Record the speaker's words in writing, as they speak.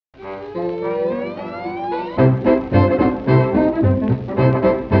One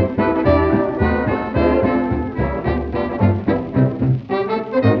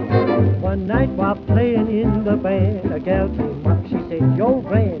night while playing in the band, a gal came up, she said, "You're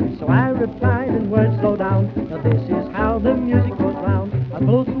grand." So I replied in words, "Slow down, now this is how the music goes round. I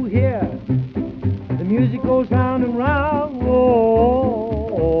blow through here, the music goes round and round,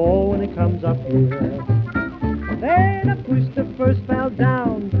 oh, when it comes up here. Then I pushed the first valve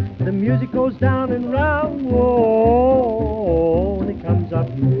down, the music goes down and round, oh, when it comes up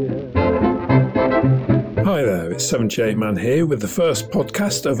here." Hi there, it's 78 Man here with the first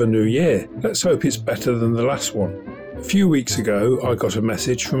podcast of a new year. Let's hope it's better than the last one. A few weeks ago, I got a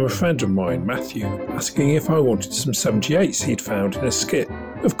message from a friend of mine, Matthew, asking if I wanted some 78s he'd found in a skip.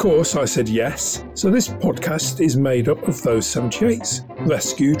 Of course, I said yes, so this podcast is made up of those 78s,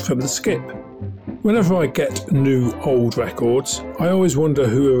 rescued from the skip. Whenever I get new old records, I always wonder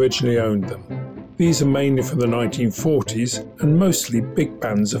who originally owned them. These are mainly from the 1940s and mostly big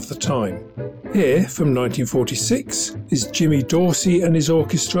bands of the time. Here, from 1946, is Jimmy Dorsey and his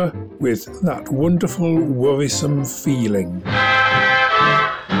orchestra with That Wonderful Worrisome Feeling.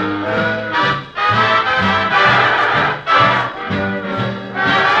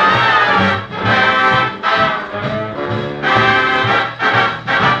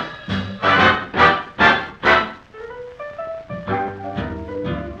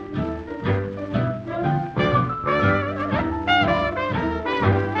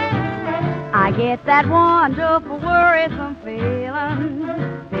 I get that wonderful worrisome feeling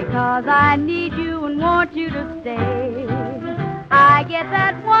because I need you and want you to stay. I get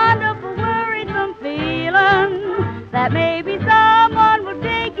that wonderful worrisome feeling that maybe someone will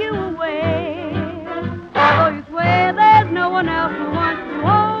take you away. Although you swear there's no one else who wants to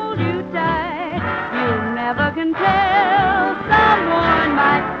hold you tight, you never can tell, someone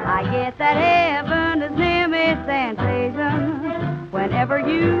might. I get that heaven is near me sensation whenever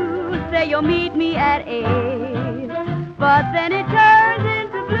you say you'll meet me at 8, but then it turns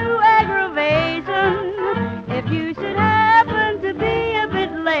into blue aggravation if you should happen to be a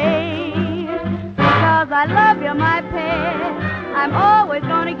bit late. Because I love you, my pet, I'm always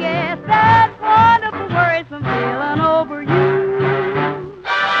gonna get that wonderful worrisome feeling over you.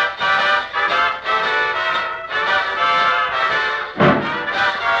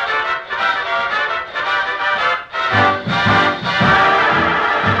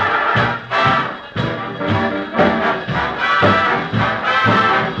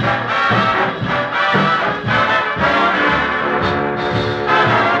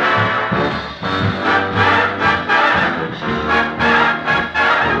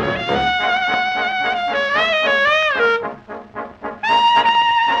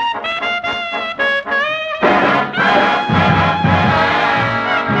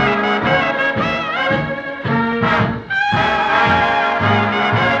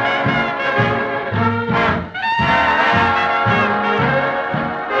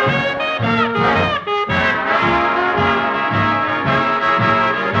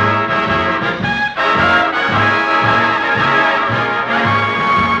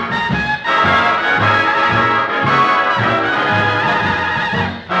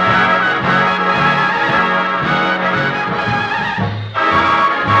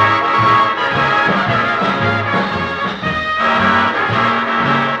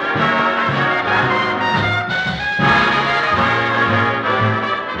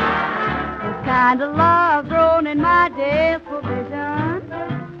 Kind of love grown in my desperate vision.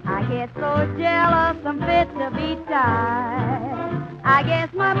 I get so jealous I'm fit to be tied. I guess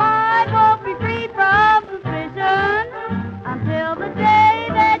my mind won't be free from suspicion until the day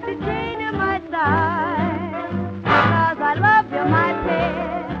that you chain to my side. Because I love you, my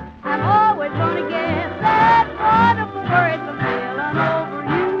pet, I'm always gonna get that wonderful worrisome feeling over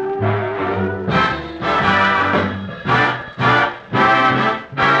you.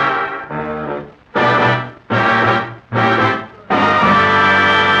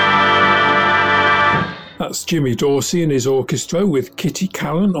 That's Jimmy Dorsey and his orchestra with Kitty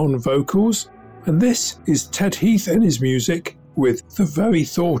Callan on vocals, and this is Ted Heath and his music with The Very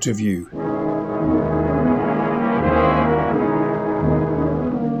Thought of You.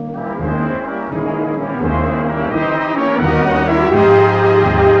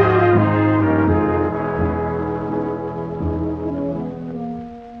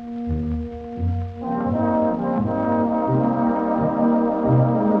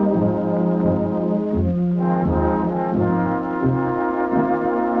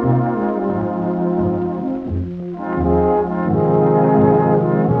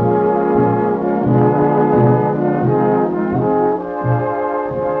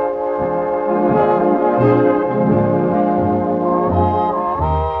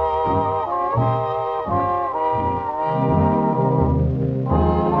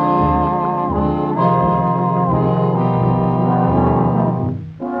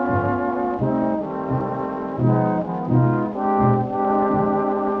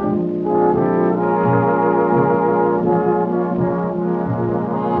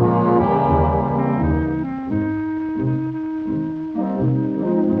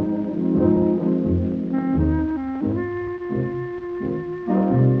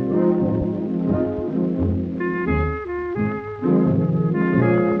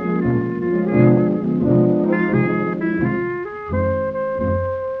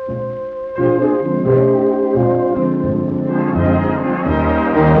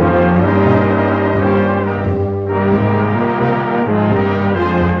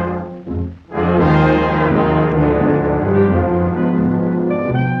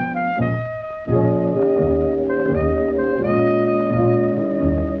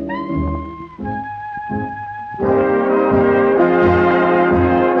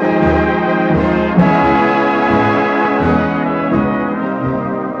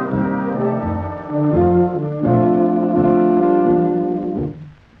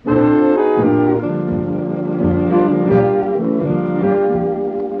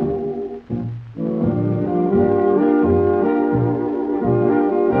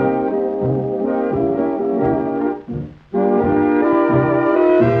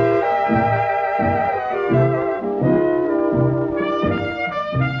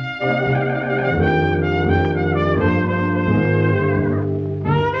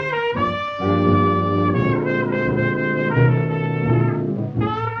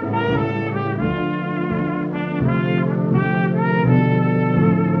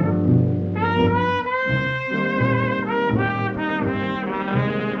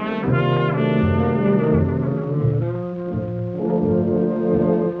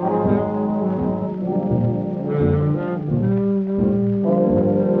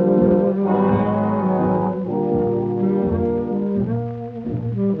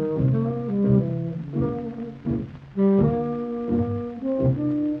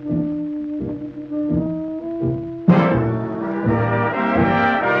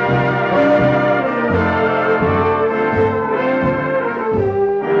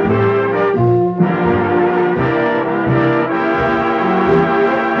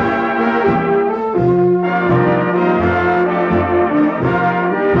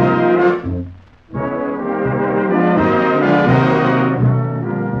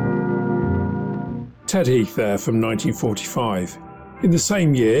 Ted Heath there from 1945. In the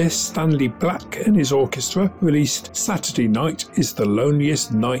same year, Stanley Black and his orchestra released Saturday Night is the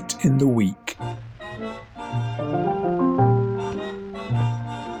Loneliest Night in the Week.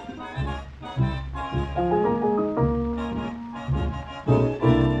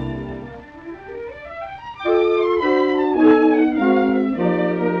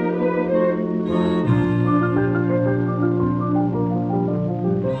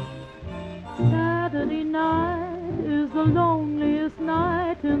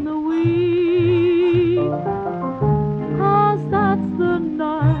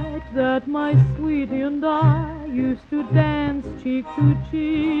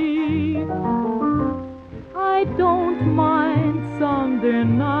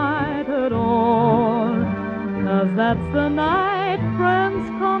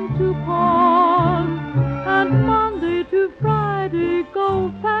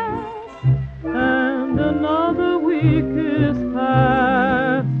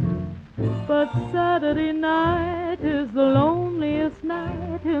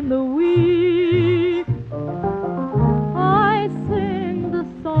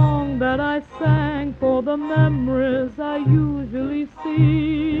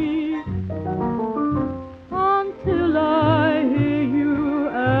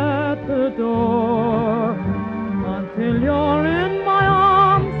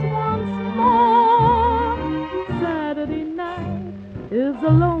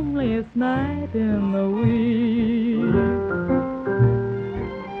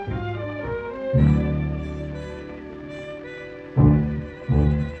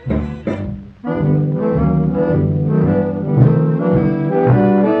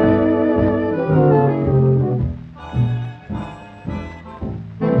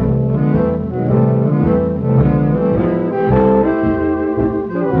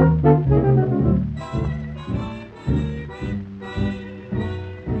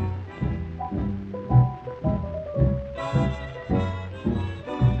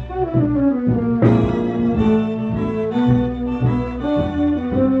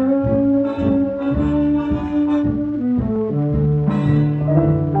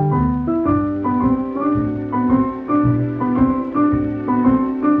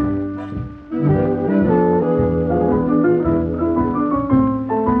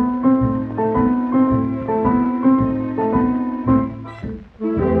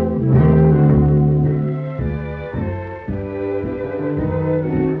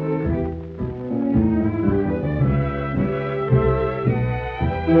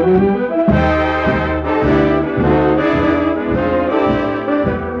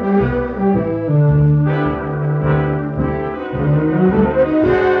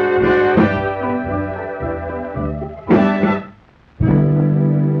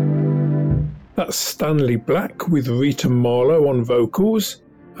 That's Stanley Black with Rita Marlowe on vocals.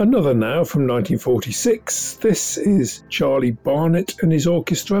 Another now from 1946. This is Charlie Barnet and his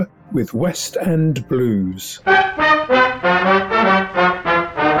orchestra with West End Blues.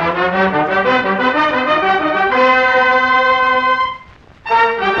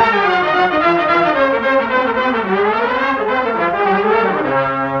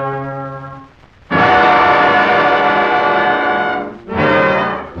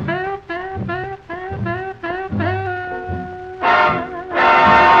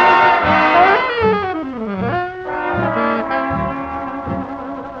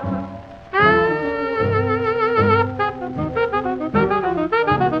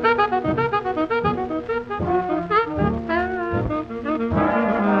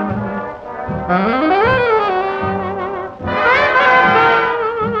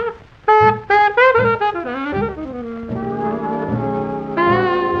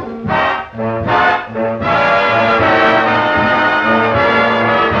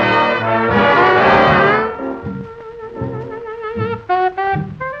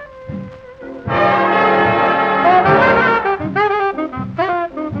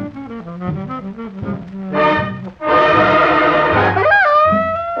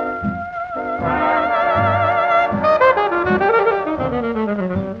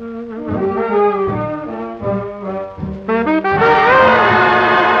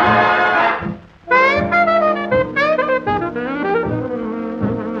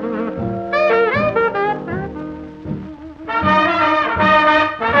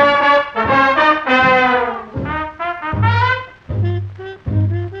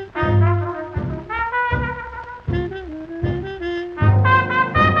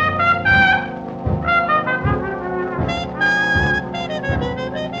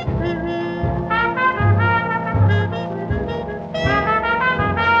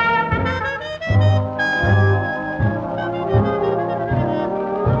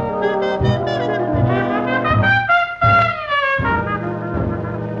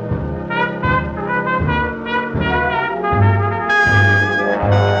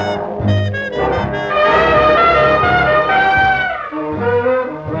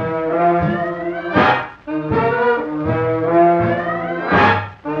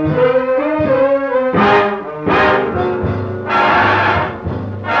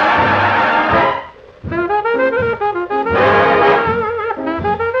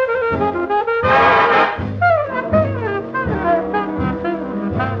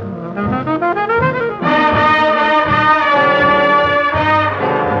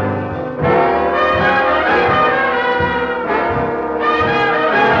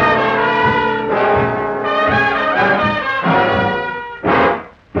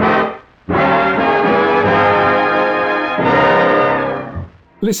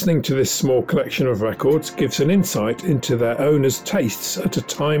 Listening to this small collection of records gives an insight into their owners' tastes at a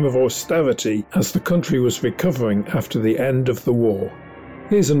time of austerity as the country was recovering after the end of the war.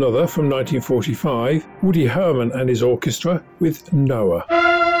 Here's another from 1945, Woody Herman and his orchestra with Noah.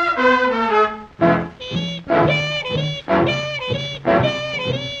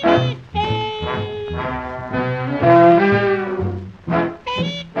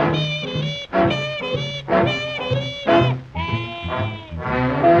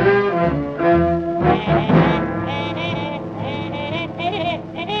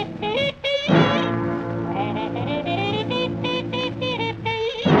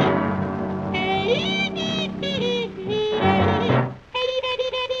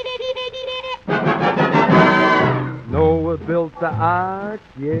 Built the ark,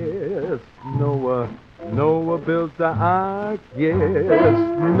 yes, Noah built the ark, yes,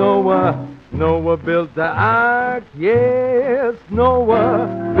 Noah built the ark, yes,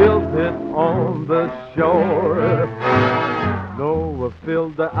 Noah built it on the shore. Noah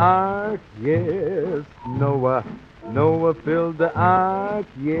filled the ark, yes, Noah filled the ark,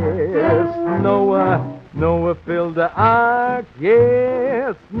 yes, Noah filled the ark,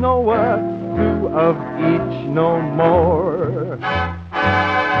 yes, Noah, two of each no more.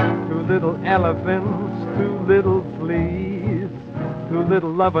 Two little elephants, two little fleas, two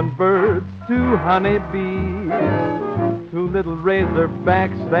little loving birds, two honeybees, two little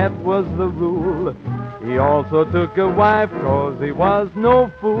razorbacks, that was the rule. He also took a wife, 'cause he was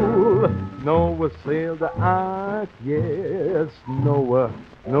no fool. Noah sailed the ark, yes, Noah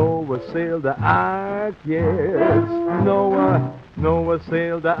sailed the ark, yes, Noah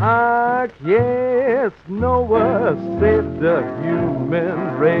sailed the ark, yes, Noah saved the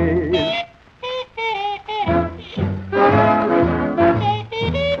human race.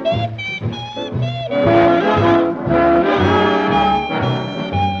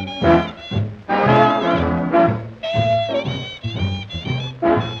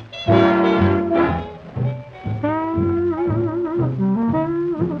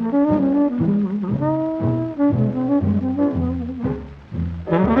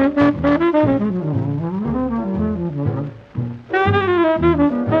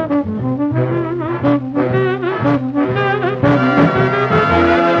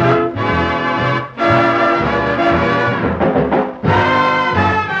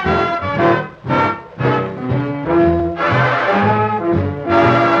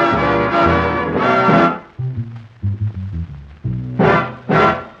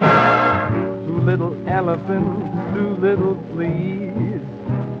 Two little fleas,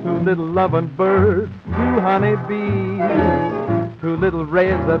 two little loving birds, two honeybees, two little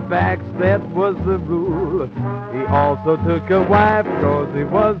razorbacks, that was the rule. He also took a wife, 'cause he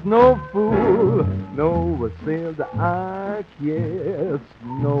was no fool. Noah sailed the ark, yes,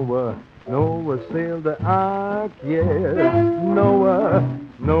 Noah sailed the ark, yes, Noah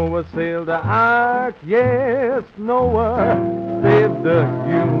sailed the ark, yes, Noah saved the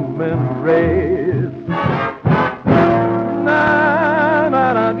human race. Na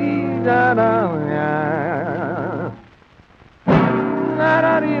na na dee da da ya. Na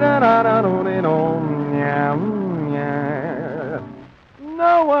da dee da da da do dee do ya ya.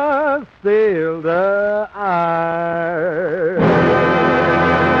 Noah sailed the ark.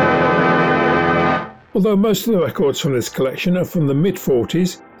 Although most of the records from this collection are from the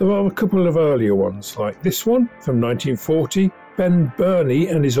mid-40s, there are a couple of earlier ones, like this one from 1940, Ben Burney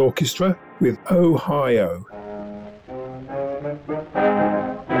and his orchestra with Ohio.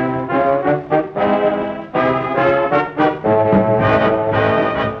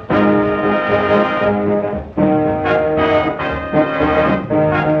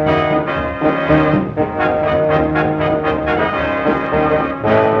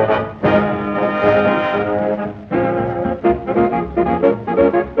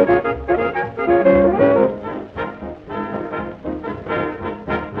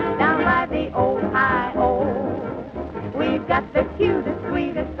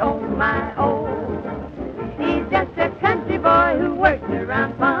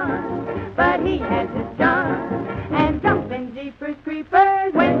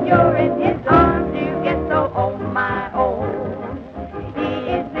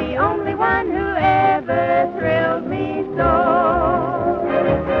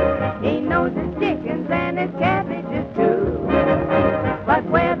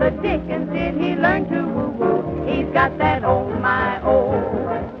 Dickens did he learn to woo-woo? He's got that oh my oh.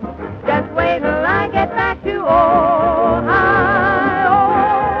 Just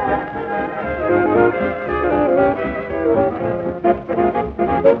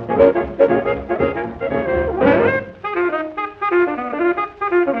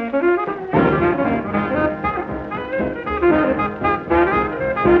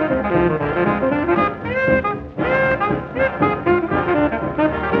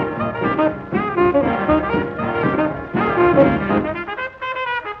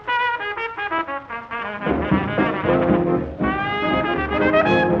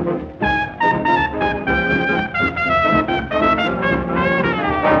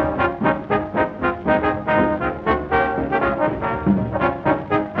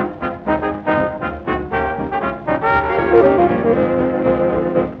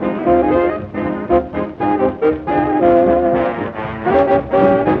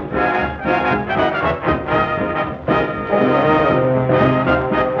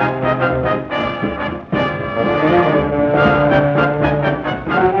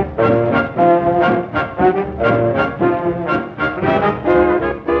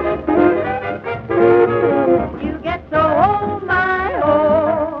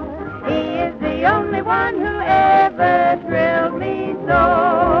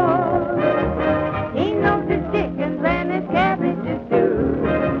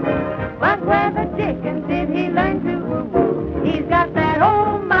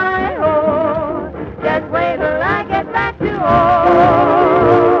you. Oh,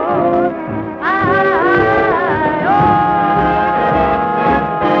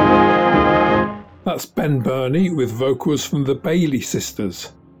 That's Ben Burney with vocals from the Bailey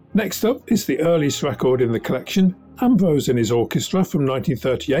Sisters. Next up is the earliest record in the collection, Ambrose and his orchestra from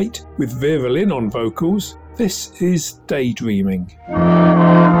 1938 with Vera Lynn on vocals. This is Daydreaming.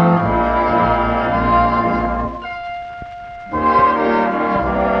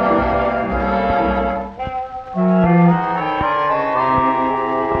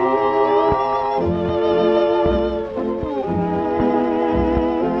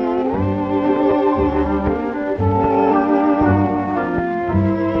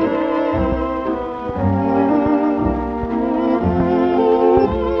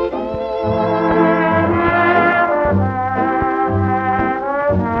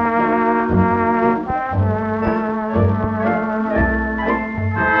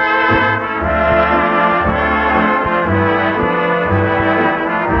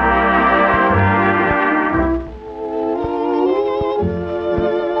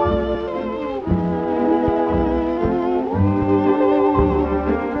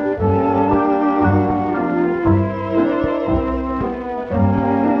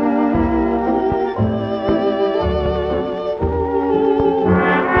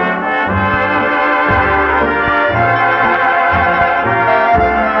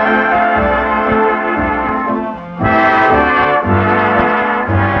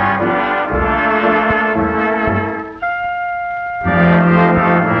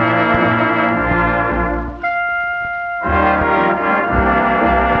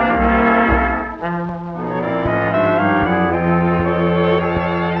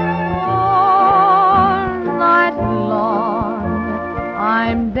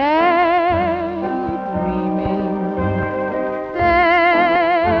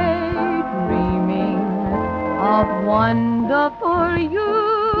 Wonderful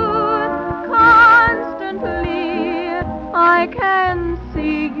youth, constantly I can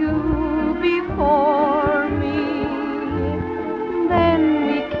see you before me. Then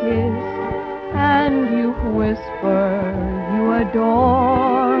we kiss and you whisper you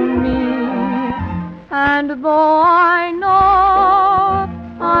adore me. And though I know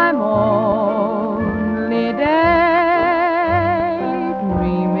I'm only daydreaming,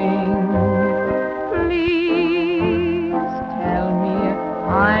 please tell me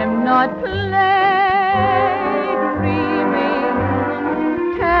I'm not daydreaming.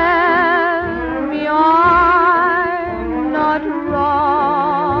 Tell me I'm not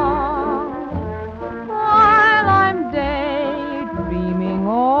wrong while I'm daydreaming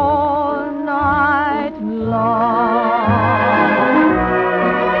all night long.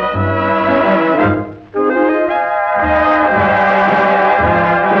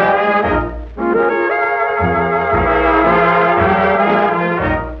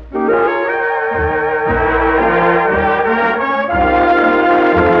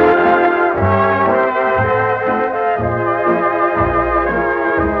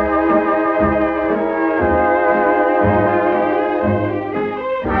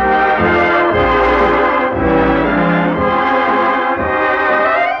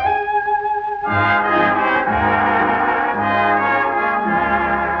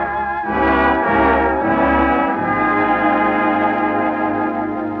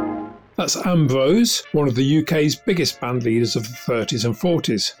 That's Ambrose, one of the UK's biggest band leaders of the 30s and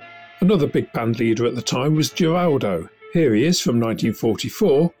 40s. Another big band leader at the time was Geraldo. Here he is from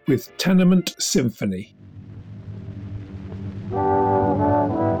 1944 with Tenement Symphony.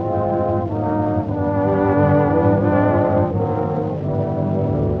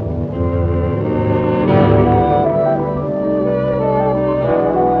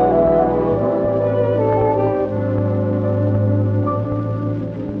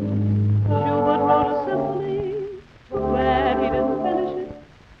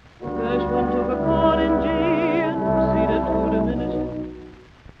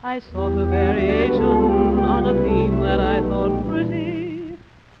 I sought a variation on a theme that I thought pretty,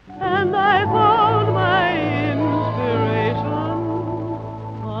 and I found my inspiration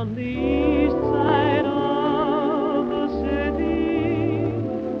on the east side of the city.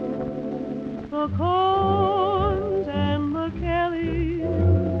 The Corns and the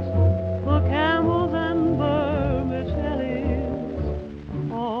Kellys, the Campbells and Vermicellis,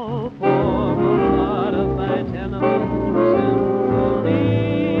 all form a part of my tenement symphony.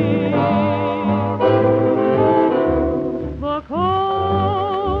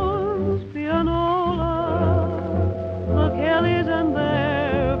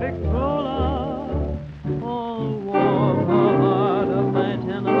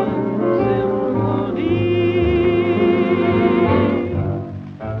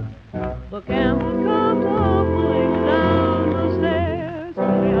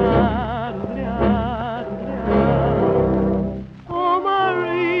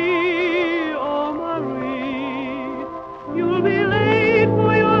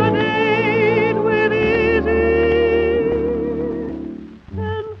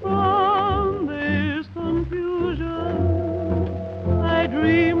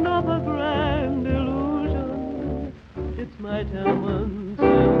 my tenement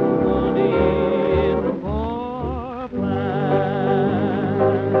symphony in four plans.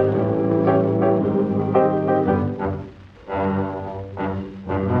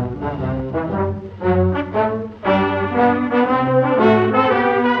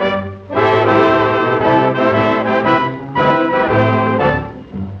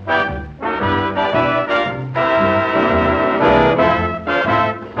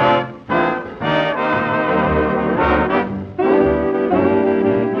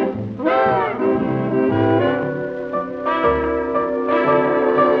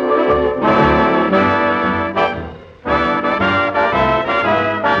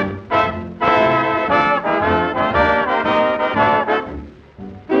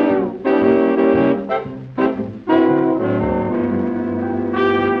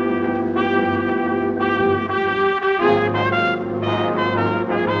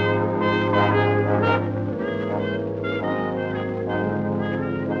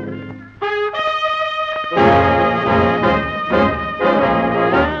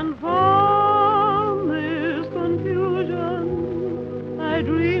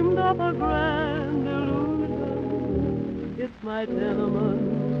 My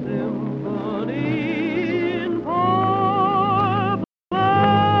tenement symphony in four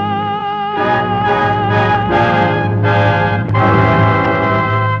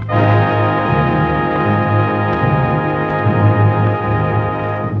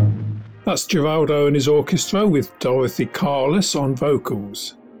That's Geraldo and his orchestra with Dorothy Carlos on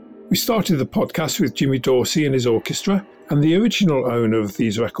vocals. We started the podcast with Jimmy Dorsey and his orchestra, and the original owner of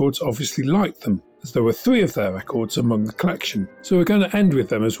these records obviously liked them, as there were 3 of their records among the collection, so we're going to end with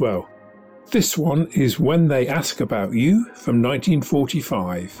them as well. This one is When They Ask About You from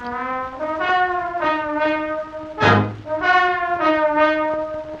 1945.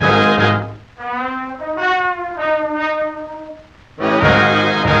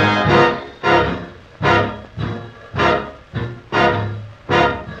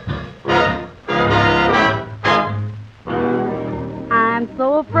 I'm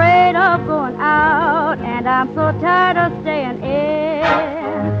so afraid of going out, and I'm so tired of staying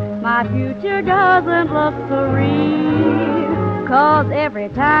in. My future doesn't look so real, 'cause every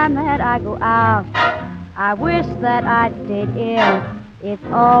time that I go out, I wish that I'd stayed in. It's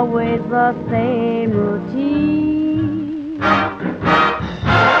always the same routine.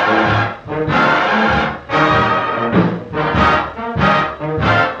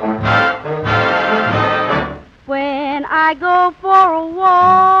 When I go for a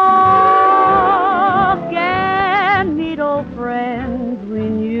walk and meet old friends we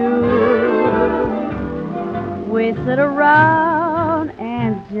knew, we sit around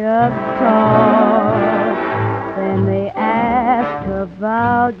and just talk. Then they ask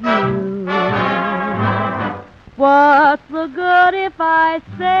about you. What's the good if I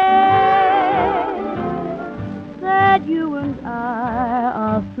say that you and I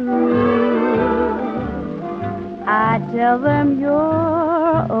are through? I tell them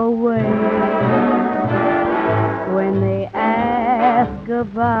you're away when they ask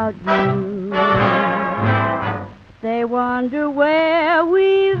about you. They wonder where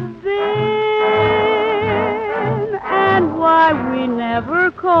we've been and why we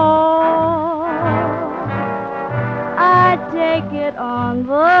never call. I take it on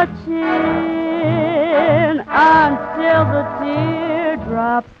the chin until the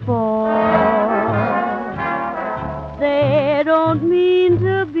teardrops fall. They don't mean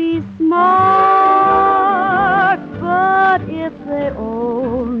to be smart, but if they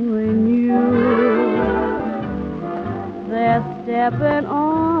only knew, they're stepping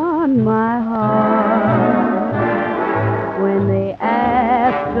on my heart when they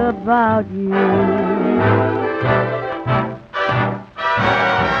ask about you.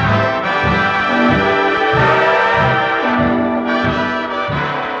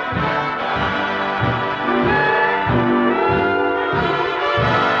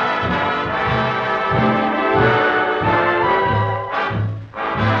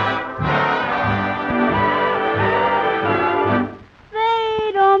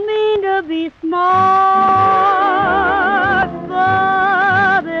 Smart,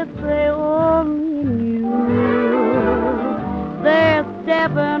 but if they only knew, they're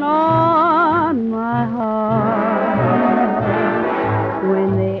stepping on my heart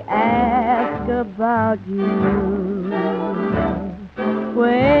when they ask about you.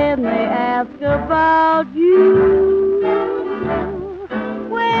 When they ask about you.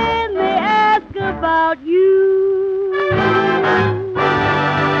 When they ask about you.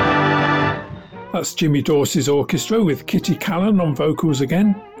 That's Jimmy Dorsey's orchestra with Kitty Callan on vocals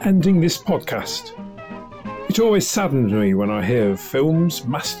again, ending this podcast. It always saddens me when I hear of films,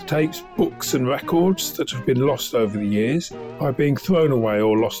 master tapes, books and records that have been lost over the years by being thrown away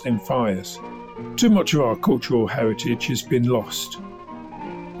or lost in fires. Too much of our cultural heritage has been lost.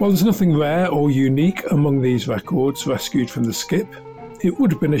 While there's nothing rare or unique among these records rescued from the skip, it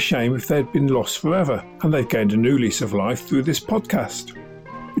would have been a shame if they'd been lost forever and they'd gained a new lease of life through this podcast.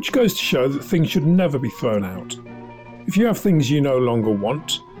 Which goes to show that things should never be thrown out. If you have things you no longer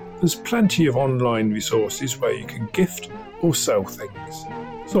want, there's plenty of online resources where you can gift or sell things.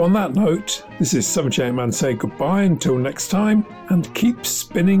 So on that note, this is 78 Man saying goodbye until next time, and keep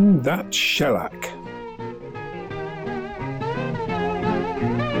spinning that shellac.